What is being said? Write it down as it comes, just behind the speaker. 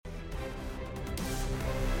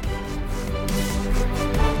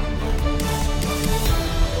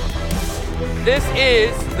This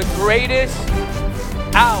is the greatest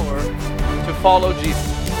hour to follow Jesus.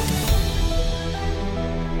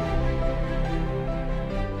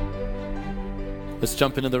 Let's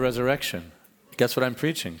jump into the resurrection. Guess what I'm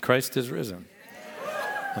preaching? Christ is risen.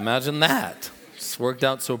 Imagine that. It's worked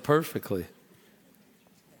out so perfectly.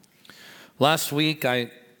 Last week,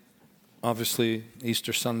 obviously,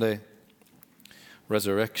 Easter Sunday,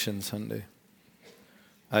 Resurrection Sunday,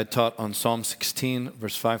 I taught on Psalm 16,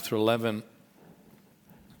 verse 5 through 11,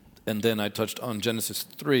 and then I touched on Genesis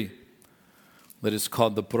 3, that is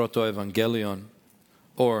called the Proto-Evangelion,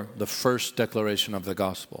 or the first declaration of the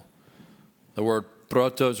gospel. The word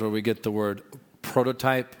proto is where we get the word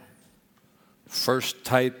prototype, first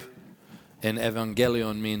type, and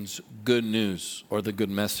evangelion means good news or the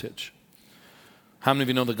good message. How many of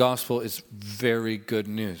you know the gospel is very good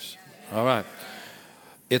news? All right.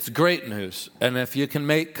 It's great news. And if you can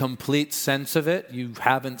make complete sense of it, you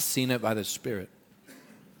haven't seen it by the Spirit.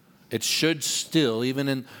 It should still,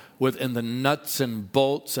 even within the nuts and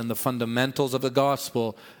bolts and the fundamentals of the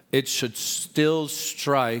gospel, it should still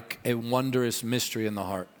strike a wondrous mystery in the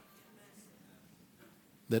heart.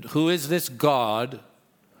 That who is this God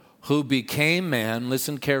who became man,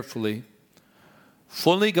 listen carefully,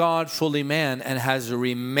 fully God, fully man, and has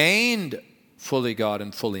remained fully God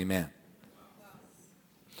and fully man.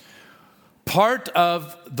 Part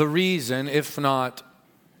of the reason, if not,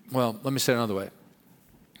 well, let me say it another way.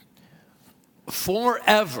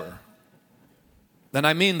 Forever, and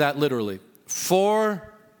I mean that literally, forever,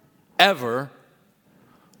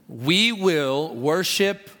 we will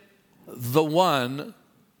worship the one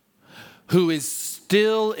who is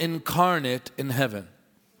still incarnate in heaven.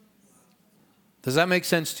 Does that make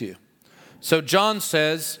sense to you? So John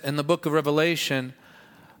says in the book of Revelation,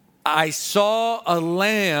 I saw a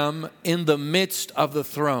lamb in the midst of the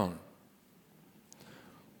throne.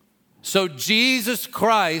 So Jesus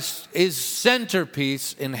Christ is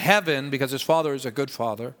centerpiece in heaven because his Father is a good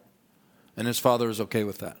Father and his Father is okay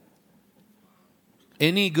with that.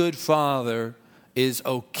 Any good father is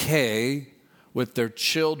okay with their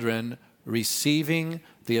children receiving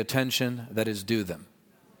the attention that is due them.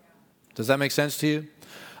 Does that make sense to you?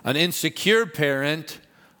 An insecure parent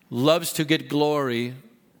loves to get glory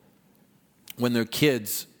when their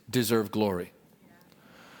kids deserve glory.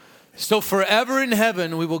 So forever in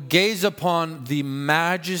heaven, we will gaze upon the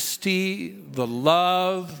majesty, the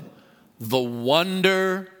love, the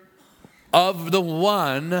wonder of the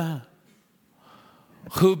one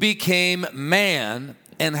who became man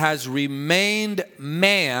and has remained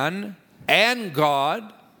man and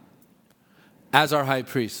God as our high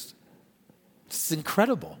priest. This is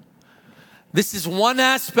incredible. This is one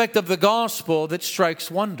aspect of the gospel that strikes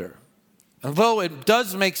wonder. Although it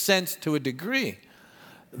does make sense to a degree,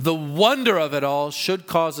 the wonder of it all should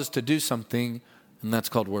cause us to do something, and that's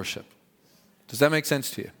called worship. Does that make sense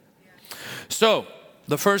to you? Yeah. So,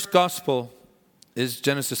 the first gospel is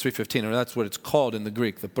Genesis 3:15, or that's what it's called in the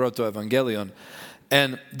Greek, the Proto-Evangelion.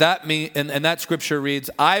 And that scripture reads,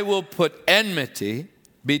 I will put enmity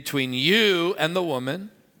between you and the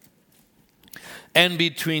woman, and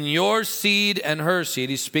between your seed and her seed.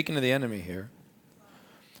 He's speaking to the enemy here.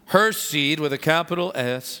 Her seed with a capital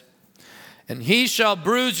S. And he shall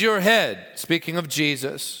bruise your head, speaking of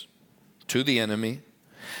Jesus, to the enemy.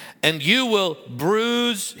 And you will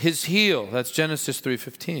bruise his heel. That's Genesis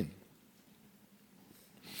 3:15.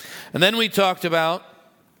 And then we talked about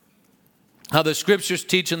how the scriptures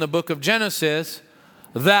teach in the book of Genesis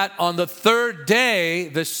that on the third day,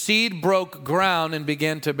 the seed broke ground and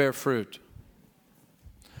began to bear fruit.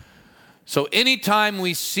 So anytime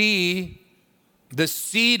we see the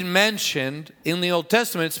seed mentioned in the Old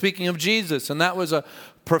Testament, speaking of Jesus, and that was a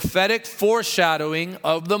prophetic foreshadowing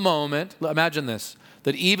of the moment. Imagine this,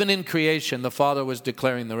 that even in creation, the Father was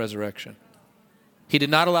declaring the resurrection. He did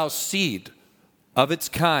not allow seed of its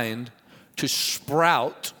kind to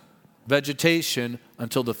sprout vegetation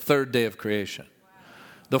until the third day of creation.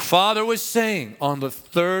 The Father was saying on the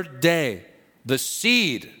third day, the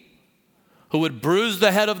seed who would bruise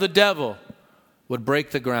the head of the devil would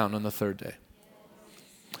break the ground on the third day.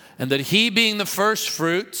 And that he, being the first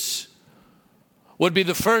fruits, would be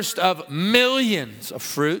the first of millions of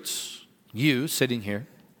fruits. You sitting here,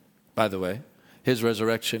 by the way, his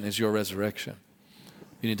resurrection is your resurrection.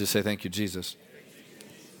 You need to say thank you, Jesus.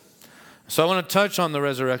 So I want to touch on the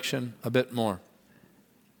resurrection a bit more.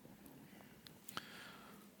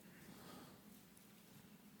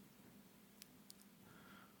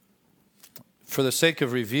 For the sake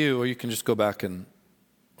of review, or you can just go back and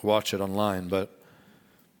watch it online, but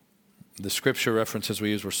the scripture references we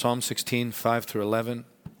used were Psalm 16, 5 through 11.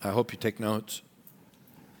 I hope you take notes.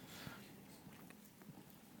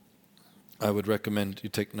 I would recommend you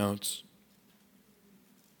take notes.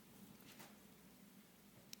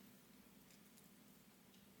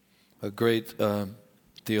 A great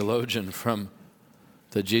theologian from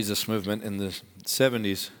the Jesus movement in the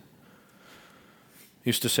 70s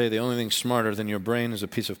used to say the only thing smarter than your brain is a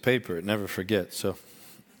piece of paper. It never forgets. So,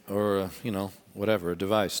 or, whatever, a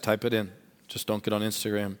device. Type it in. Just don't get on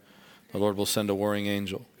Instagram. The Lord will send a warring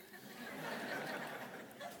angel.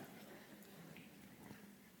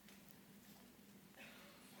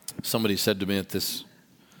 Somebody said to me at this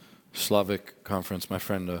Slavic conference, my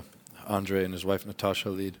friend Andre and his wife Natasha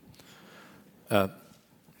lead,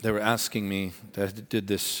 they were asking me, I did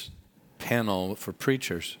this panel for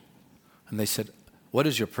preachers, and they said, what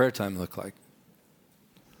does your prayer time look like?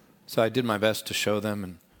 So I did my best to show them,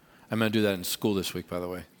 and I'm going to do that in school this week, by the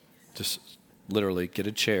way. Just literally get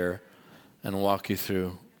a chair and walk you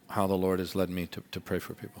through how the Lord has led me to pray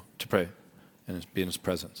for people, to pray and be in His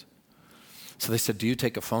presence. So they said, do you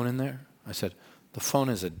take a phone in there? I said, the phone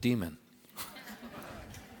is a demon.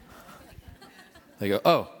 They go,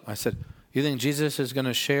 oh. I said, you think Jesus is going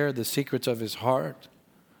to share the secrets of His heart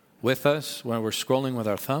with us when we're scrolling with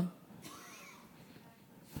our thumb?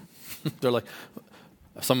 They're like,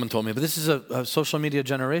 someone told me, but this is a social media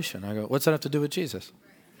generation. I go, what's that have to do with Jesus?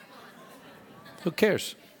 Who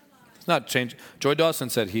cares? It's not change. Joy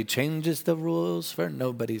Dawson said, He changes the rules for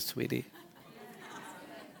nobody, sweetie.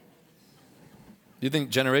 Do you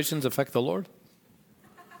think generations affect the Lord?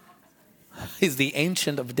 He's the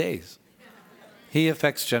Ancient of Days. He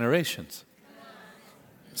affects generations.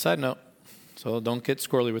 Side note, so don't get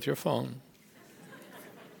squirrely with your phone.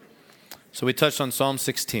 So we touched on Psalm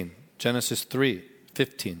 16, Genesis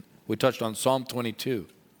 3:15. We touched on Psalm 22,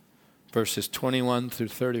 verses 21 through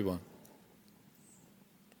 31.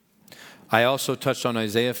 I also touched on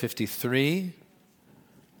Isaiah 53,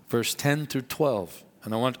 verse 10 through 12.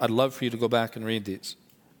 And I'd love for you to go back and read these.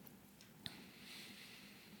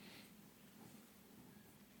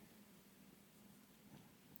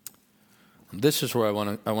 And this is where I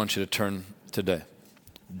want you to turn today.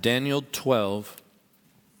 Daniel 12,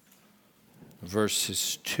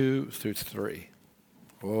 verses 2 through 3.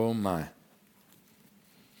 Oh my.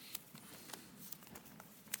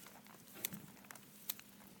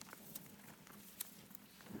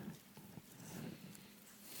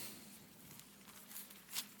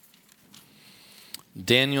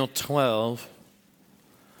 Daniel 12,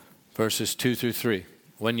 verses 2 through 3.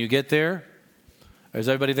 When you get there, is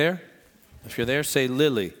everybody there? If you're there, say Lily.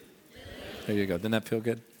 Lily. There you go. Didn't that feel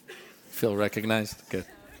good? Feel recognized? Good.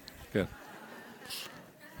 Good.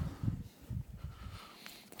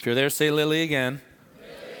 If you're there, say Lily again.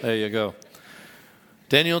 Lily. There you go.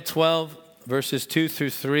 Daniel 12, verses 2 through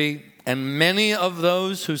 3. And many of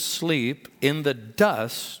those who sleep in the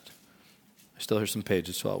dust, I still hear some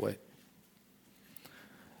pages, so I'll wait.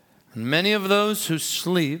 And many of those who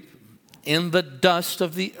sleep in the dust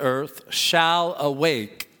of the earth shall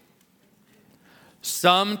awake,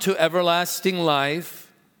 some to everlasting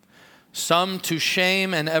life, some to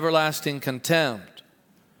shame and everlasting contempt.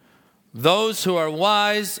 Those who are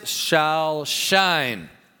wise shall shine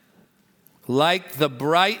like the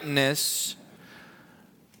brightness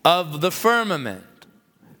of the firmament,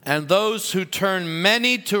 and those who turn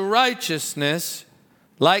many to righteousness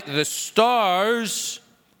like the stars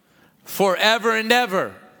forever and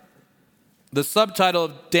ever. The subtitle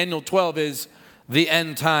of Daniel 12 is The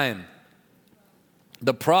End Time.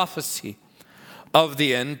 The prophecy of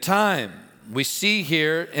the end time. We see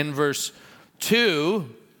here in verse 2,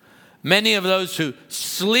 many of those who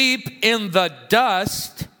sleep in the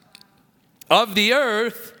dust of the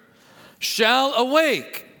earth shall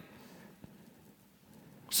awake.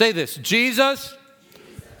 Say this, Jesus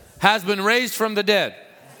has been raised from the dead.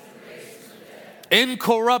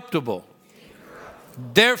 Incorruptible.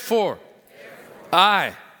 Therefore,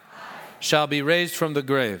 I shall be raised from the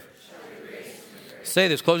grave. Say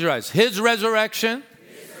this, close your eyes. His resurrection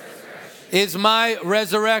is my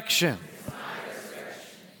resurrection.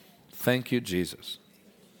 Thank you, Jesus.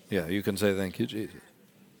 Yeah, you can say thank you, Jesus.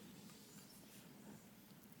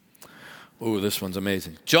 Ooh, this one's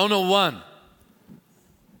amazing. Jonah 1,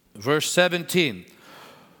 verse 17.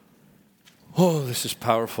 Oh, this is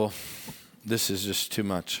powerful. This is just too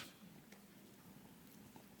much.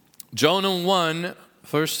 Jonah 1,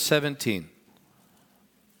 verse 17.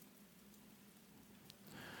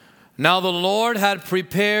 Now the Lord had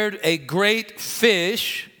prepared a great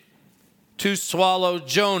fish to swallow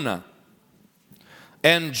Jonah.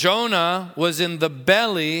 And Jonah was in the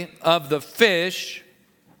belly of the fish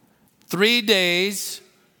 3 days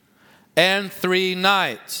and 3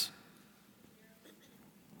 nights.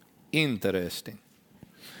 Interesting.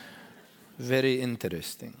 Very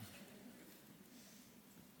interesting.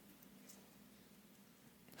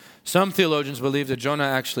 Some theologians believe that Jonah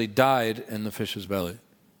actually died in the fish's belly.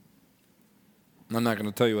 I'm not going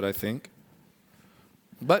to tell you what I think,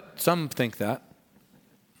 but some think that.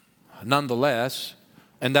 Nonetheless,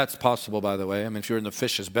 and that's possible, by the way. I mean, if you're in the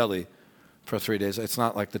fish's belly for 3 days, it's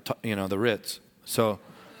not like the Ritz. So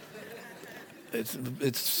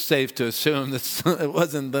it's safe to assume that it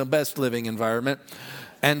wasn't the best living environment.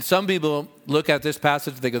 And some people look at this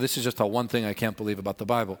passage, they go, this is just the one thing I can't believe about the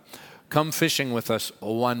Bible. Come fishing with us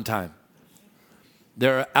one time.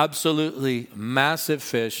 There are absolutely massive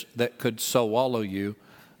fish that could swallow you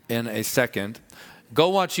in a second. Go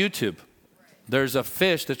watch YouTube. There's a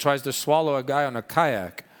fish that tries to swallow a guy on a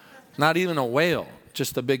kayak. Not even a whale,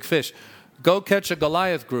 just a big fish. Go catch a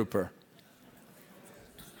Goliath grouper.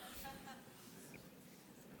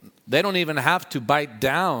 They don't even have to bite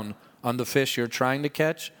down on the fish you're trying to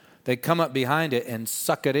catch. They come up behind it and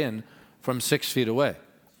suck it in from 6 feet away.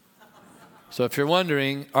 So if you're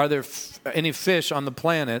wondering, are there any fish on the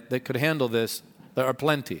planet that could handle this? There are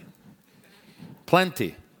plenty.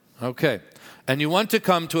 Plenty. Okay. And you want to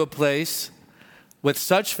come to a place with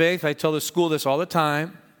such faith, I tell the school this all the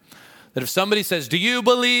time, that if somebody says, do you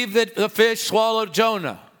believe that the fish swallowed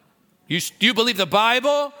Jonah? Do you believe the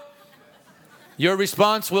Bible? Your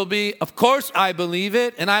response will be, of course I believe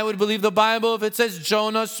it, and I would believe the Bible if it says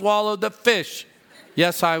Jonah swallowed the fish.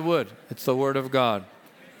 Yes, I would. It's the Word of God.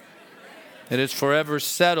 It is forever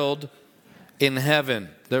settled in heaven.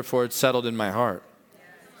 Therefore, it's settled in my heart.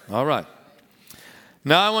 All right.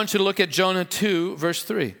 Now I want you to look at Jonah 2, verse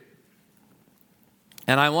 3.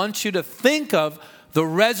 And I want you to think of the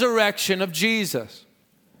resurrection of Jesus.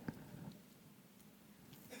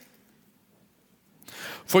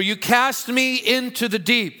 For you cast me into the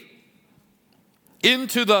deep,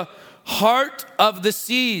 into the heart of the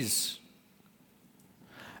seas,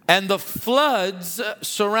 and the floods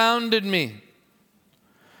surrounded me.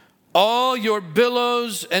 All your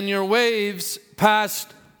billows and your waves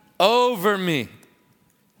passed over me.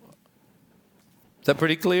 Is that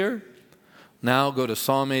pretty clear? Now go to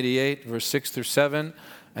Psalm 88, verse 6 through 7.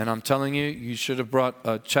 And I'm telling you, you should have brought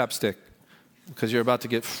a chapstick because you're about to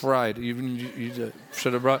get fried. You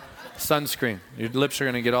should have brought sunscreen. Your lips are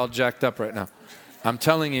going to get all jacked up right now. I'm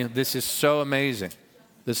telling you, this is so amazing,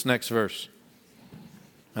 this next verse.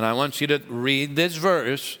 And I want you to read this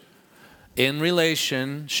verse in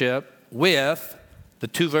relationship with the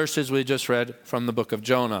 2 verses we just read from the book of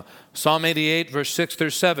Jonah. Psalm 88, verse 6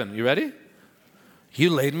 through 7. You ready?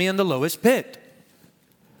 You laid me in the lowest pit.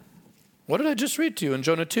 What did I just read to you in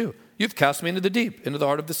Jonah 2? You've cast me into the deep, into the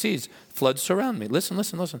heart of the seas. Floods surround me. Listen,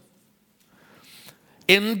 listen, listen.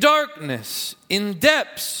 In darkness, in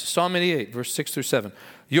depths, Psalm 88, verse 6 through 7.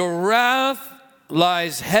 Your wrath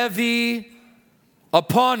lies heavy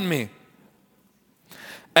upon me,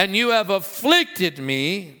 and you have afflicted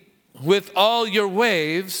me with all your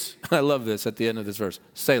waves. I love this at the end of this verse.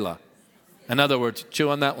 Selah. In other words, chew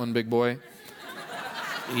on that one, big boy.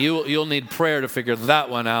 You'll need prayer to figure that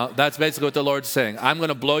one out. That's basically what the Lord's saying. I'm going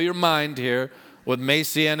to blow your mind here with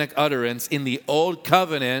messianic utterance in the old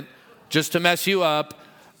covenant just to mess you up.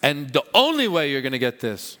 And the only way you're going to get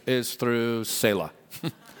this is through Selah.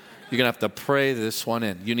 You're going to have to pray this one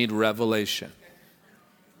in. You need revelation.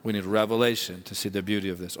 We need revelation to see the beauty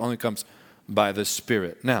of this. Only comes by the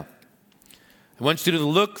Spirit. Now, I want you to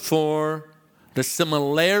look for the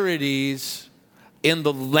similarities in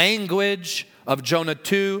the language of Jonah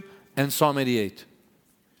 2 and Psalm 88.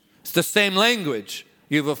 It's the same language.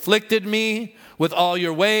 You've afflicted me with all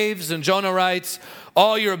your waves, and Jonah writes,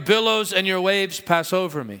 all your billows and your waves pass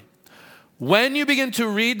over me. When you begin to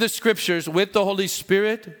read the scriptures with the Holy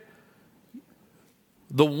Spirit,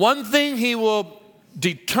 the one thing he will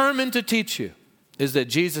determine to teach you is that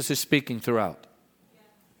Jesus is speaking throughout.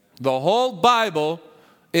 The whole Bible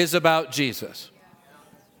is about Jesus.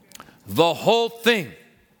 The whole thing.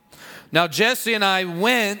 Now, Jesse and I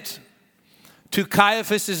went to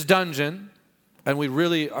Caiaphas' dungeon, and we've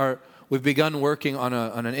begun working on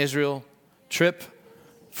an Israel trip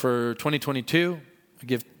for 2022.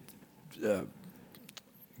 Give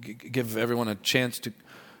everyone a chance to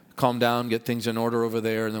calm down, get things in order over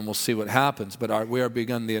there, and then we'll see what happens. But we are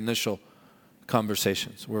begun the initial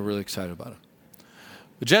conversations. We're really excited about it.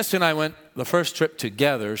 But Jesse and I went the first trip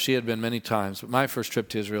together. She had been many times, but my first trip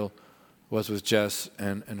to Israel was with Jess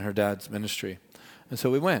and her dad's ministry. And so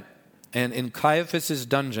we went. And in Caiaphas'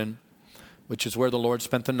 dungeon, which is where the Lord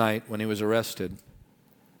spent the night when he was arrested,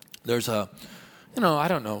 there's I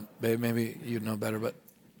don't know, babe, maybe you'd know better, but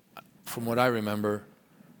from what I remember,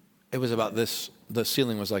 it was about this. The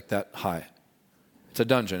ceiling was like that high. It's a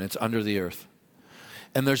dungeon. It's under the earth.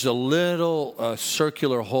 And there's a little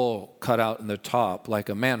circular hole cut out in the top, like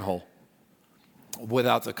a manhole,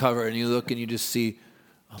 without the cover. And you look and you just see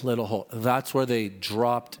a little hole. That's where they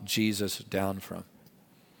dropped Jesus down from.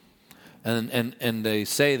 And they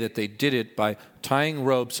say that they did it by tying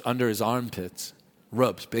ropes under his armpits.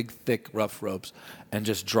 Ropes, big, thick, rough ropes, and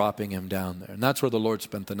just dropping him down there. And that's where the Lord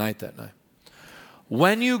spent the night that night.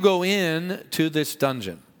 When you go in to this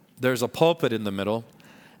dungeon, there's a pulpit in the middle,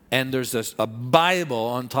 and there's a Bible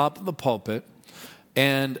on top of the pulpit,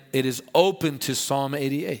 and it is open to Psalm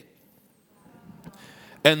 88.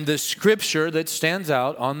 And the scripture that stands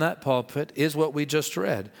out on that pulpit is what we just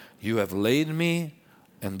read. You have laid me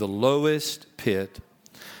in the lowest pit.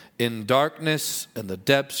 In darkness and the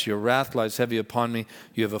depths, your wrath lies heavy upon me.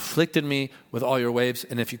 You have afflicted me with all your waves.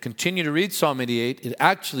 And if you continue to read Psalm 88, it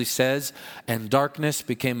actually says, and darkness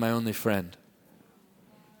became my only friend.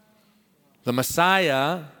 The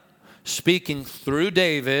Messiah, speaking through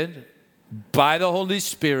David by the Holy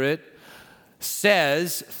Spirit,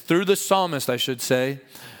 says, through the psalmist, I should say,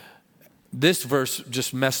 this verse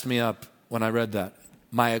just messed me up when I read that.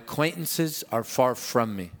 My acquaintances are far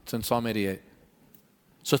from me. It's in Psalm 88.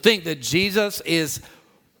 So think that Jesus is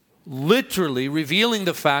literally revealing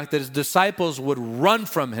the fact that his disciples would run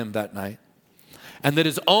from him that night, and that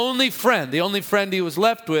his only friend, the only friend he was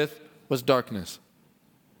left with, was darkness.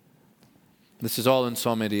 This is all in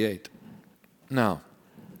Psalm 88. Now,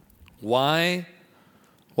 why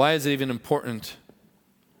is it even important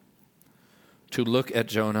to look at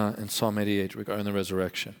Jonah in Psalm 88 regarding the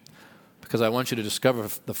resurrection? Because I want you to discover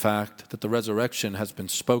the fact that the resurrection has been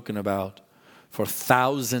spoken about for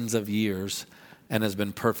thousands of years and has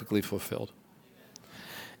been perfectly fulfilled.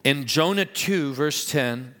 In Jonah 2, verse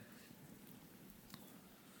 10,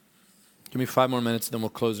 give me 5 more minutes, then we'll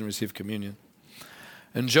close and receive communion.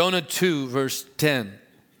 In Jonah 2, verse 10,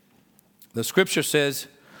 the scripture says,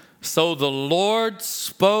 so the Lord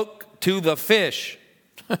spoke to the fish.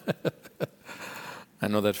 I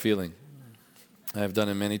know that feeling. I have done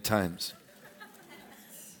it many times.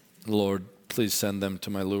 Lord, please send them to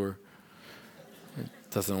my lure. It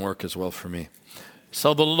doesn't work as well for me.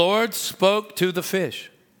 So the Lord spoke to the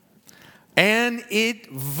fish, and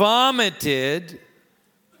it vomited,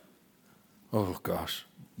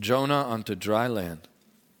 Jonah onto dry land.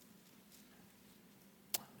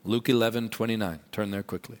 Luke 11:29. Turn there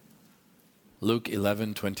quickly. Luke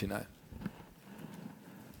 11:29.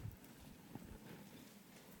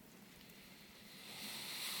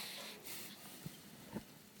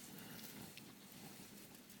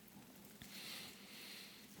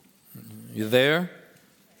 You there?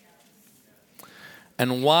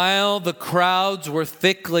 And while the crowds were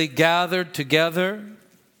thickly gathered together,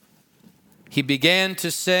 he began to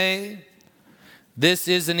say, this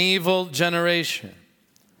is an evil generation.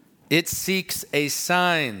 It seeks a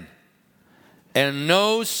sign, and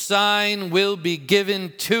no sign will be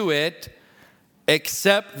given to it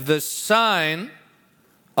except the sign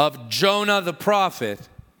of Jonah the prophet.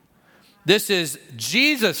 This is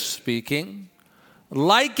Jesus speaking,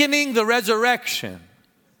 likening the resurrection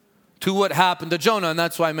to what happened to Jonah. And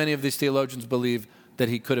that's why many of these theologians believe that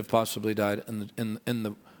he could have possibly died in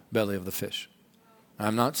the belly of the fish.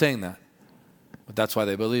 I'm not saying that, but that's why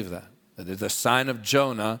they believe that. That the sign of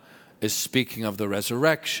Jonah is speaking of the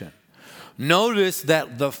resurrection. Notice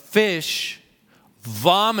that the fish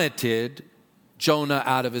vomited Jonah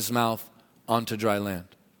out of his mouth onto dry land,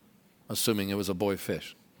 assuming it was a boy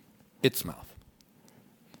fish, its mouth.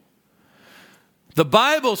 The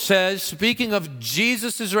Bible says, speaking of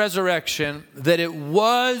Jesus' resurrection, that it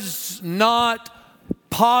was not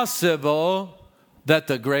possible that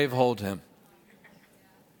the grave hold him.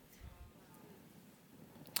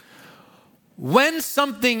 When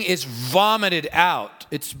something is vomited out,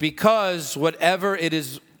 it's because whatever it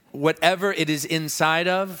is inside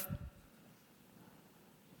of,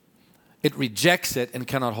 it rejects it and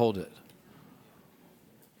cannot hold it.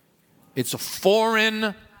 It's a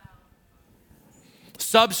foreign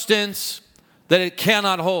substance that it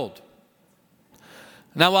cannot hold.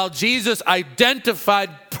 Now, while Jesus identified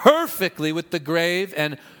perfectly with the grave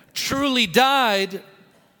and truly died,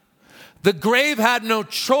 the grave had no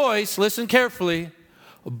choice, listen carefully,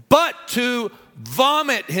 but to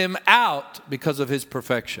vomit him out because of his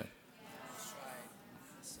perfection.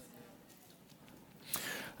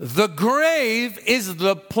 The grave is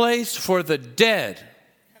the place for the dead,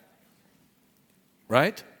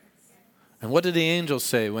 right? And what did the angels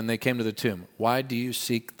say when they came to the tomb? Why do you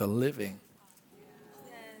seek the living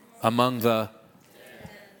among the...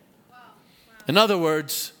 In other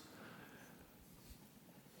words,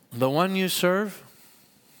 the one you serve,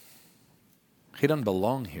 He doesn't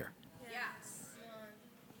belong here.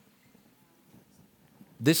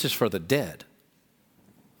 This is for the dead.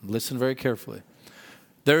 Listen very carefully.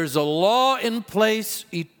 There's a law in place.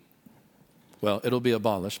 Well, it'll be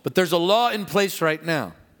abolished. But there's a law in place right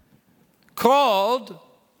now called,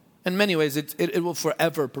 in many ways, it will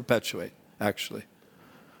forever perpetuate, actually.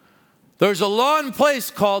 There's a law in place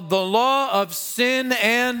called the law of sin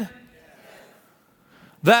and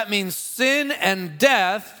that means sin and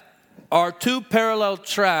death are two parallel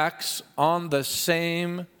tracks on the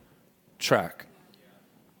same track.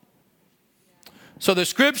 So the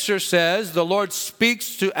scripture says, the Lord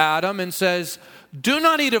speaks to Adam and says, do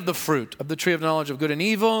not eat of the fruit of the tree of knowledge of good and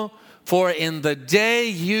evil, for in the day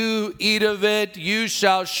you eat of it, you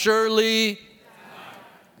shall surely.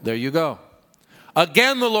 There you go.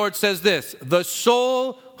 Again, the Lord says this, the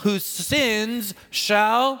soul who sins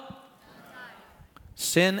shall.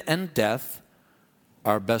 Sin and death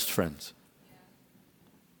are best friends.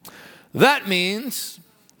 That means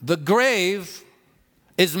the grave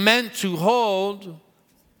is meant to hold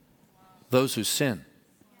those who sin.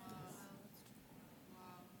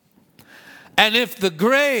 And if the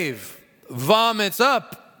grave vomits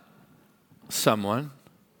up someone,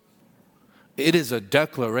 it is a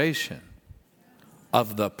declaration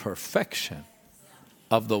of the perfection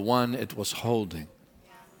of the one it was holding.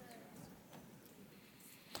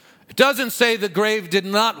 It doesn't say the grave did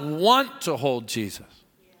not want to hold Jesus.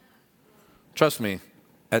 Trust me,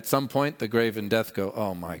 at some point the grave and death go,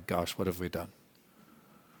 oh my gosh, what have we done?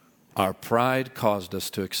 Our pride caused us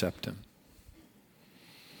to accept him.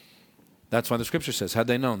 That's why the scripture says, had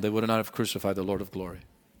they known, they would not have crucified the Lord of glory.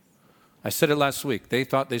 I said it last week. They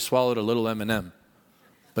thought they swallowed a little M&M,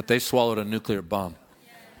 but they swallowed a nuclear bomb.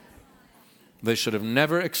 They should have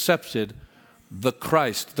never accepted the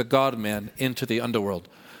Christ, the God-man, into the underworld.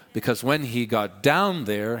 Because when he got down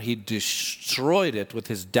there, he destroyed it with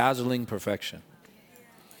his dazzling perfection.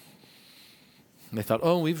 And they thought,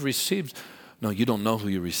 oh, we've received. No, you don't know who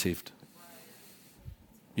you received.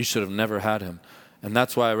 You should have never had him. And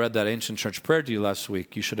that's why I read that ancient church prayer to you last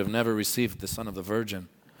week. You should have never received the Son of the Virgin,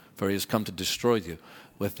 for he has come to destroy you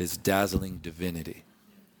with his dazzling divinity.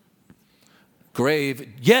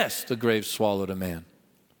 Grave, yes, the grave swallowed a man.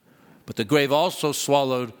 But the grave also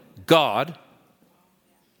swallowed God.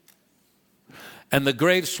 And the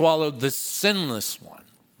grave swallowed the sinless one.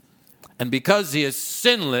 And because he is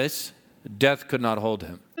sinless, death could not hold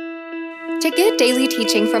him. To get daily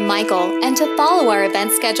teaching from Michael and to follow our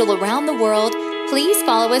event schedule around the world, please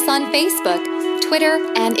follow us on Facebook, Twitter,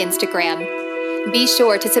 and Instagram. Be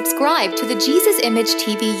sure to subscribe to the Jesus Image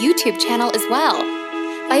TV YouTube channel as well.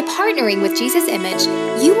 By partnering with Jesus Image,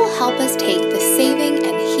 you will help us take the saving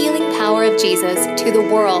and healing power of Jesus to the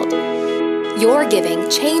world. Your giving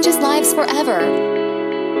changes lives forever.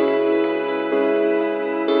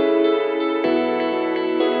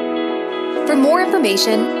 For more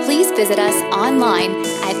information, please visit us online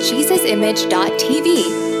at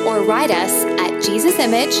jesusimage.tv or write us at Jesus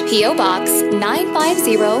Image, P.O. Box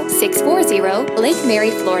 950640, Lake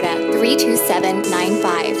Mary, Florida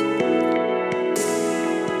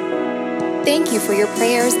 32795. Thank you for your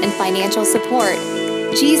prayers and financial support.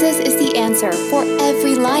 Jesus is the answer for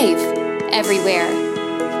every life, everywhere.